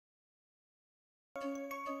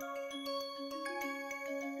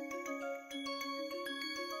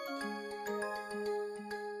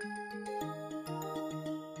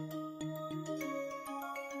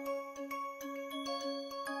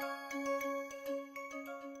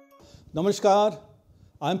Namaskar,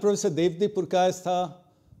 I am Professor Devdeep Purkayastha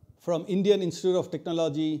from Indian Institute of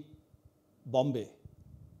Technology, Bombay.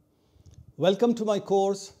 Welcome to my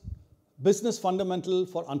course, Business Fundamental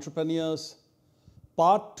for Entrepreneurs,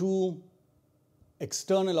 Part 2,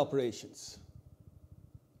 External Operations.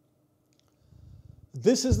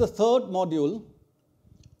 This is the third module,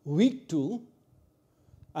 week 2,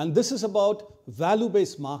 and this is about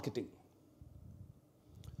value-based marketing.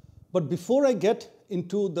 But before I get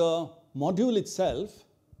into the module itself,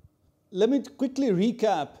 let me quickly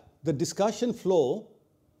recap the discussion flow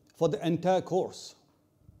for the entire course.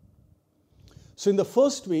 So in the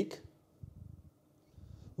first week,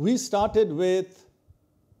 we started with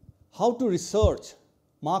how to research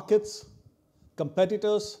markets,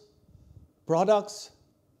 competitors, products,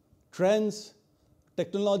 trends,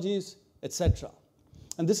 technologies, etc.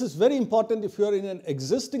 And this is very important if you are in an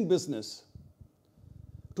existing business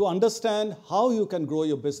to understand how you can grow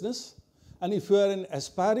your business. And if you are an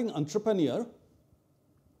aspiring entrepreneur,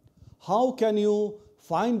 how can you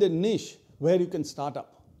find a niche where you can start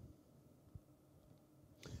up?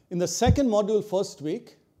 In the second module, first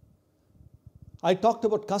week, I talked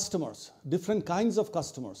about customers, different kinds of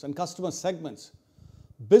customers and customer segments,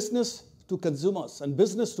 business to consumers and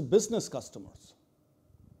business to business customers.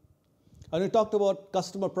 And we talked about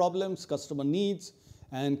customer problems, customer needs,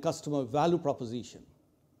 and customer value proposition.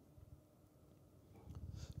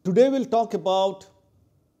 Today we'll talk about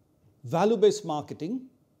value-based marketing,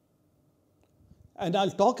 and I'll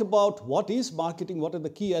talk about what is marketing, what are the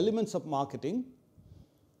key elements of marketing.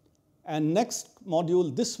 And next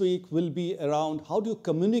module this week will be around how do you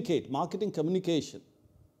communicate, marketing communication.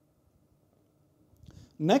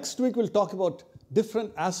 Next week we'll talk about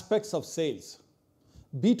different aspects of sales,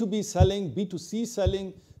 B2B selling, B2C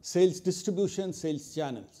selling, sales distribution, sales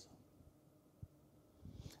channels.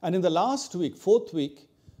 And in the last week, fourth week,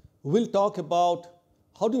 we'll talk about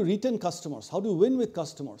how do you retain customers, how do you win with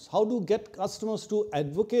customers, how do you get customers to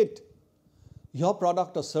advocate your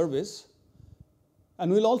product or service.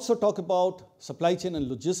 And we'll also talk about supply chain and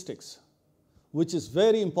logistics, which is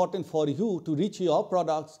very important for you to reach your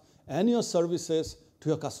products and your services to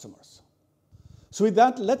your customers. So with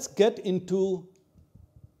that, let's get into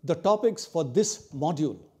the topics for this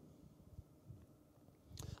module.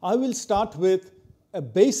 I will start with a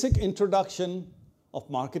basic introduction of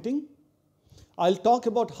marketing. I'll talk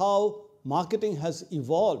about how marketing has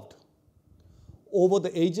evolved over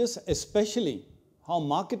the ages, especially how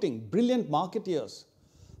brilliant marketeers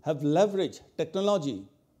have leveraged technology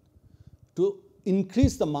to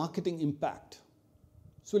increase the marketing impact.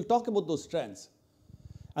 So we'll talk about those trends.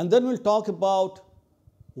 And then we'll talk about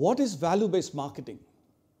what is value-based marketing.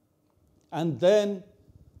 And then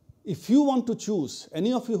if you want to choose,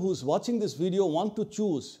 any of you who's watching this video want to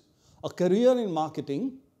choose a career in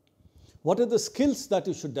marketing, what are the skills that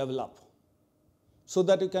you should develop so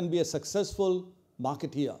that you can be a successful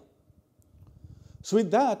marketeer? So with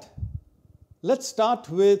that, let's start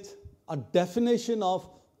with a definition of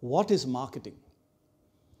what is marketing.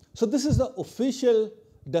 So this is the official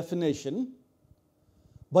definition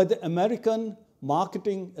by the American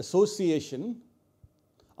Marketing Association,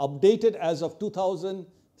 updated as of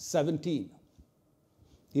 2017.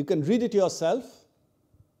 You can read it yourself.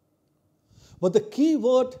 But the key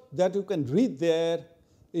word that you can read there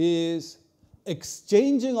is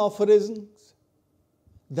exchanging offerings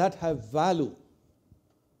that have value.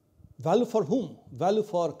 Value for whom? Value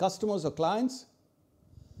for customers or clients,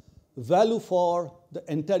 value for the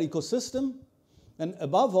entire ecosystem, and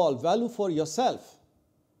above all, value for yourself.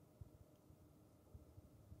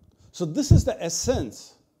 So this is the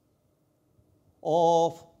essence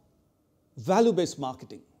of value-based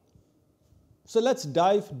marketing. So let's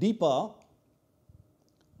dive deeper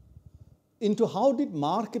into how did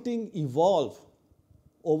marketing evolve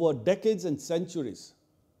over decades and centuries.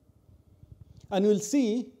 And we'll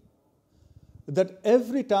see that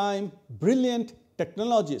every time brilliant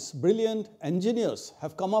technologists, brilliant engineers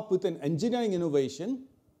have come up with an engineering innovation,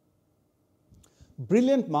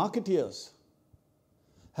 brilliant marketeers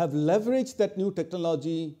have leveraged that new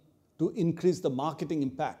technology to increase the marketing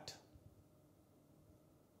impact.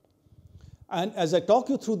 And as I talk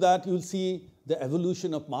you through that, you'll see the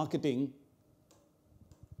evolution of marketing,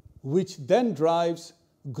 which then drives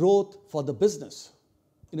growth for the business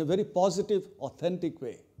in a very positive, authentic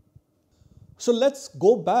way. So let's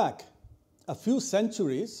go back a few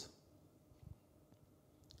centuries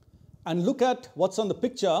and look at what's on the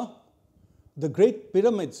picture, the Great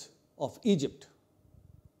Pyramids of Egypt.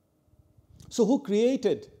 So who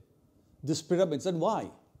created these pyramids and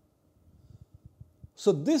why?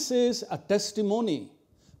 So this is a testimony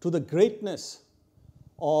to the greatness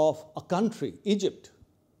of a country, Egypt,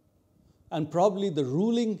 and probably the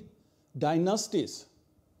ruling dynasties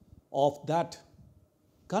of that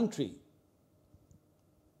country.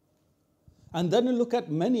 And then you look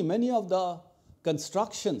at many of the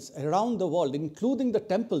constructions around the world, including the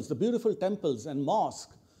temples, the beautiful temples and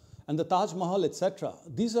mosques, and the Taj Mahal, etc.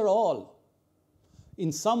 These are all,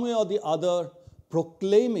 in some way or the other,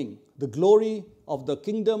 proclaiming the glory of the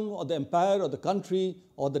kingdom or the empire or the country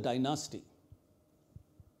or the dynasty.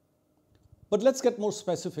 But let's get more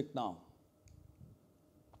specific now.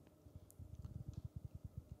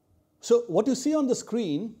 So what you see on the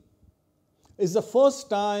screen is the first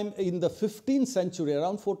time in the 15th century,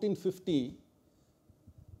 around 1450,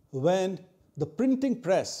 when the printing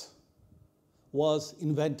press was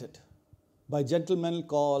invented by a gentleman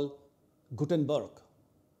called Gutenberg.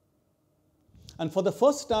 And for the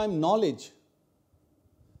first time, knowledge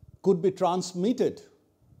could be transmitted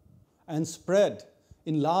and spread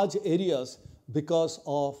in large areas because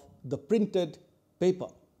of the printed paper.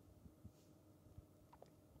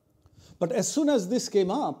 But as soon as this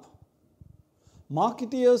came up,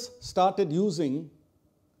 marketeers started using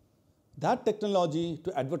that technology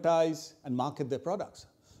to advertise and market their products.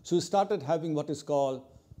 So you started having what is called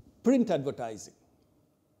print advertising.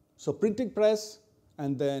 So printing press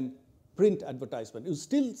and then print advertisement. You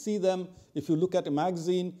still see them if you look at a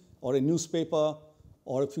magazine or a newspaper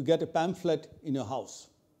or if you get a pamphlet in your house.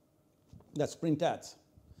 That's print ads.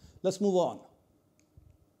 Let's move on.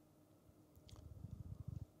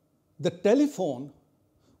 The telephone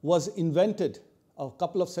was invented a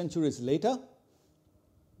couple of centuries later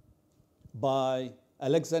by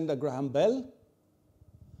Alexander Graham Bell.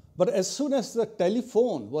 But as soon as the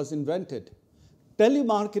telephone was invented,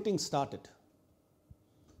 telemarketing started.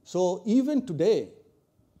 So even today,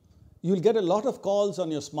 you'll get a lot of calls on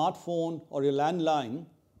your smartphone or your landline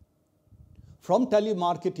from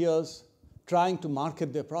telemarketers trying to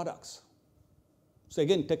market their products. So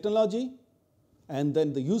again, technology and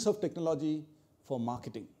then the use of technology for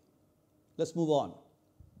marketing. Let's move on.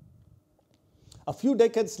 A few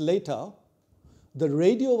decades later, the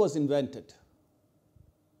radio was invented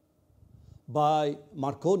by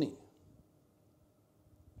Marconi.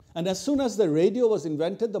 And as soon as the radio was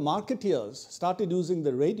invented, the marketeers started using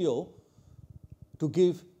the radio to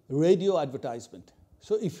give radio advertisement.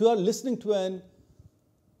 So if you are listening to an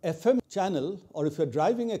FM channel or if you're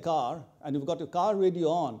driving a car and you've got your car radio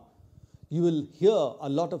on, you will hear a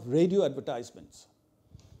lot of radio advertisements.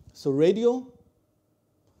 So radio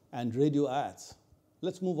and radio ads.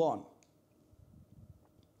 Let's move on.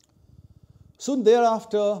 Soon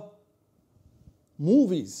thereafter,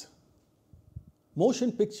 movies,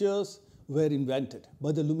 motion pictures were invented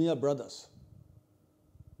by the Lumiere brothers.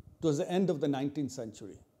 It was the end of the 19th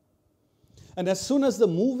century. And as soon as the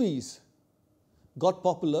movies got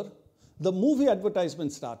popular, the movie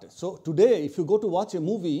advertisement started. So today, if you go to watch a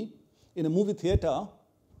movie in a movie theater,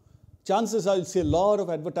 chances are you'll see a lot of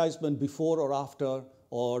advertisement before or after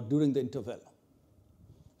or during the interval.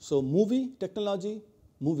 So movie technology,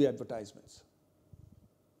 movie advertisements.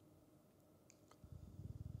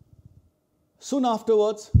 Soon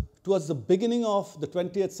afterwards, towards the beginning of the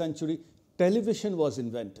 20th century, television was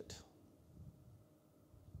invented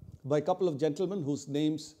by a couple of gentlemen whose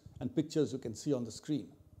names and pictures you can see on the screen.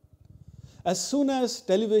 As soon as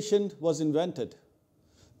television was invented,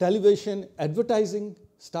 television advertising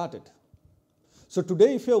started. So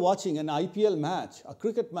today, if you're watching an IPL match, a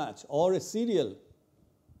cricket match, or a serial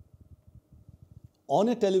on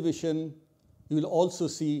a television, you will also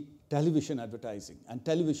see television advertising and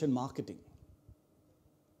television marketing.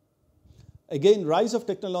 Again, rise of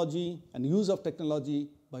technology and use of technology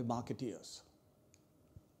by marketeers.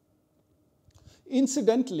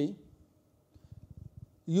 Incidentally,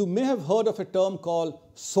 you may have heard of a term called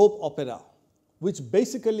soap opera, which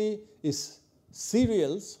basically is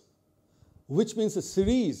serials, which means a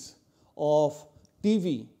series of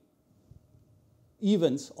TV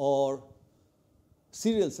events or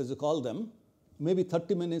serials, as you call them, maybe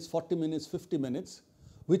 30 minutes, 40 minutes, 50 minutes,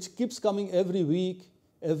 which keeps coming every week,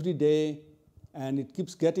 every day, and it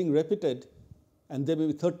keeps getting repeated, and there may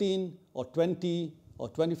be 13 or 20 or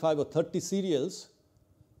 25 or 30 serials,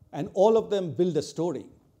 and all of them build a story.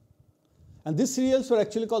 And these serials were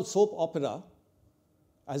actually called soap opera,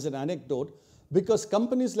 as an anecdote, because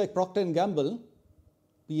companies like Procter & Gamble,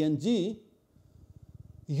 P&G,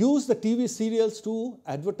 use the TV serials to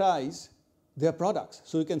advertise their products.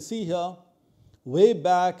 So you can see here, way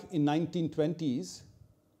back in 1920s,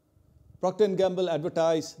 Procter & Gamble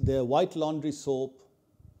advertised their white laundry soap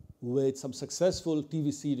with some successful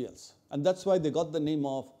TV serials. And that's why they got the name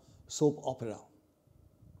of soap opera.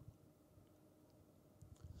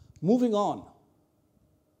 Moving on.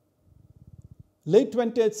 Late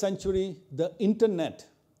 20th century, the internet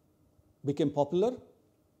became popular.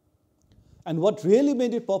 And what really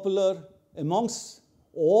made it popular amongst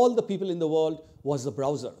all the people in the world was the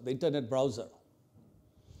browser, the internet browser.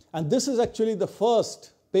 And this is actually the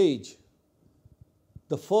first page,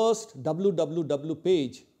 the first www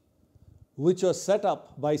page, which was set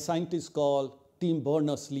up by a scientist called Tim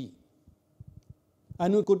Berners-Lee.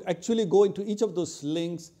 And we could actually go into each of those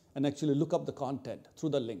links and actually look up the content through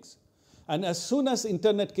the links. And as soon as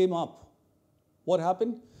internet came up, what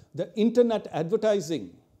happened? The internet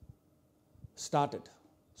advertising started.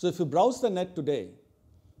 So if you browse the net today,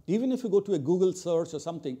 even if you go to a Google search or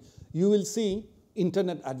something, you will see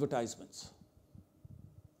internet advertisements.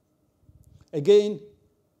 Again,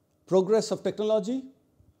 progress of technology,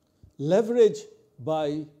 leverage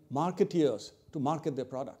by marketeers to market their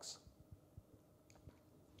products.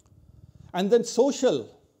 And then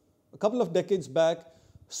social, a couple of decades back,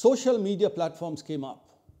 social media platforms came up.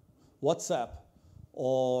 WhatsApp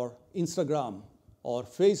or Instagram or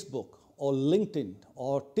Facebook or LinkedIn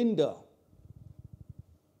or Tinder.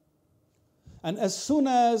 And as soon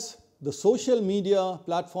as the social media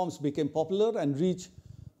platforms became popular and reached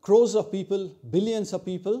crores of people, billions of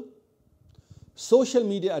people, social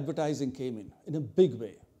media advertising came in a big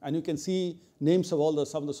way. And you can see names of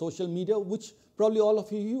some of the social media, which probably all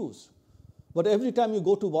of you use. But every time you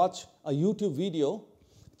go to watch a YouTube video,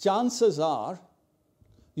 chances are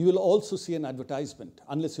you will also see an advertisement,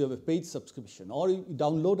 unless you have a paid subscription. Or you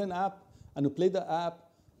download an app and you play the app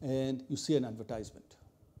and you see an advertisement.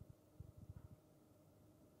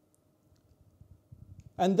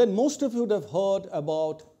 And then most of you would have heard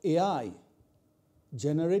about AI,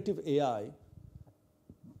 generative AI.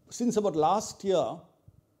 Since about last year,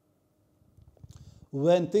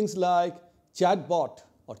 when things like chatbot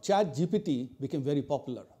or ChatGPT became very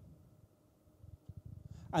popular.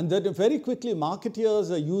 And then very quickly, marketeers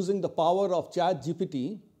are using the power of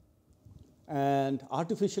ChatGPT and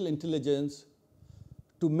artificial intelligence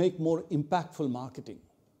to make more impactful marketing.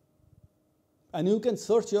 And you can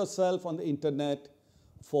search yourself on the internet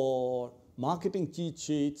for marketing cheat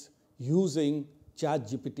sheets using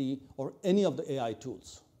ChatGPT or any of the AI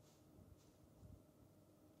tools.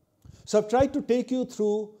 So I've tried to take you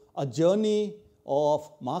through a journey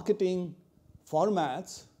of marketing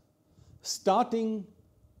formats starting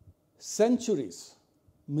centuries,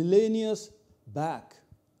 millennia back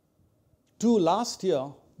to last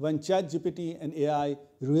year when ChatGPT and AI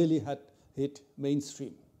really had hit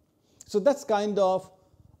mainstream. So that's kind of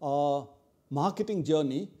a marketing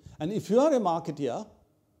journey. And if you are a marketer,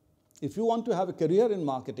 if you want to have a career in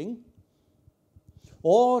marketing,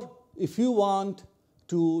 or if you want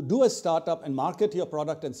to do a startup and market your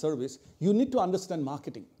product and service, you need to understand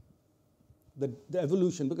marketing, the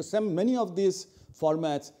evolution, because many of these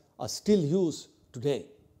formats are still used today.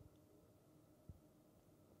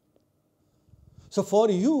 So for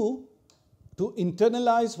you to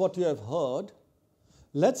internalize what you have heard,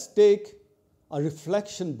 let's take a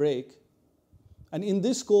reflection break. And in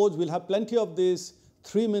this course, we'll have plenty of these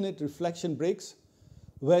 3-minute reflection breaks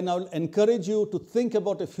when I'll encourage you to think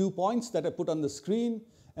about a few points that I put on the screen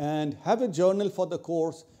and have a journal for the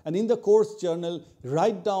course. And in the course journal,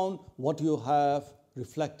 write down what you have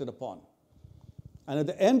reflected upon. And at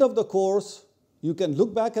the end of the course, you can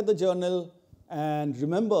look back at the journal and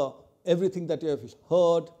remember everything that you have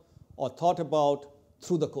heard or thought about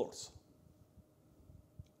through the course.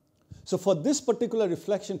 So for this particular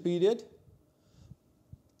reflection period,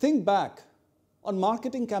 think back on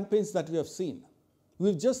marketing campaigns that we have seen.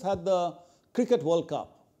 We've just had the Cricket World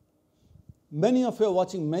Cup. Many of you are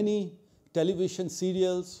watching many television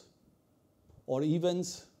serials or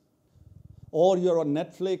events, or you're on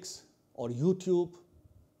Netflix or YouTube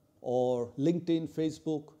or LinkedIn,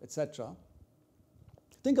 Facebook, etc.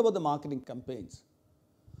 Think about the marketing campaigns.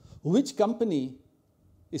 Which company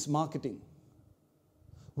is marketing?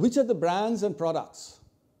 Which are the brands and products?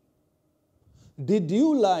 Did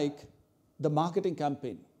you like the marketing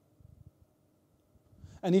campaign?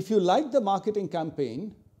 And if you liked the marketing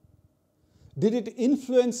campaign, did it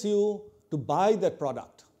influence you to buy that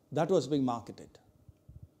product that was being marketed?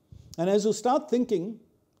 And as you start thinking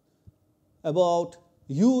about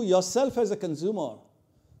you yourself as a consumer,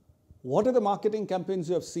 what are the marketing campaigns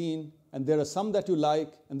you have seen? And there are some that you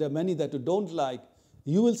like, and there are many that you don't like.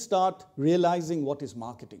 You will start realizing what is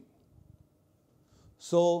marketing.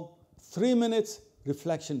 So 3 minutes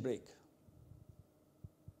reflection break.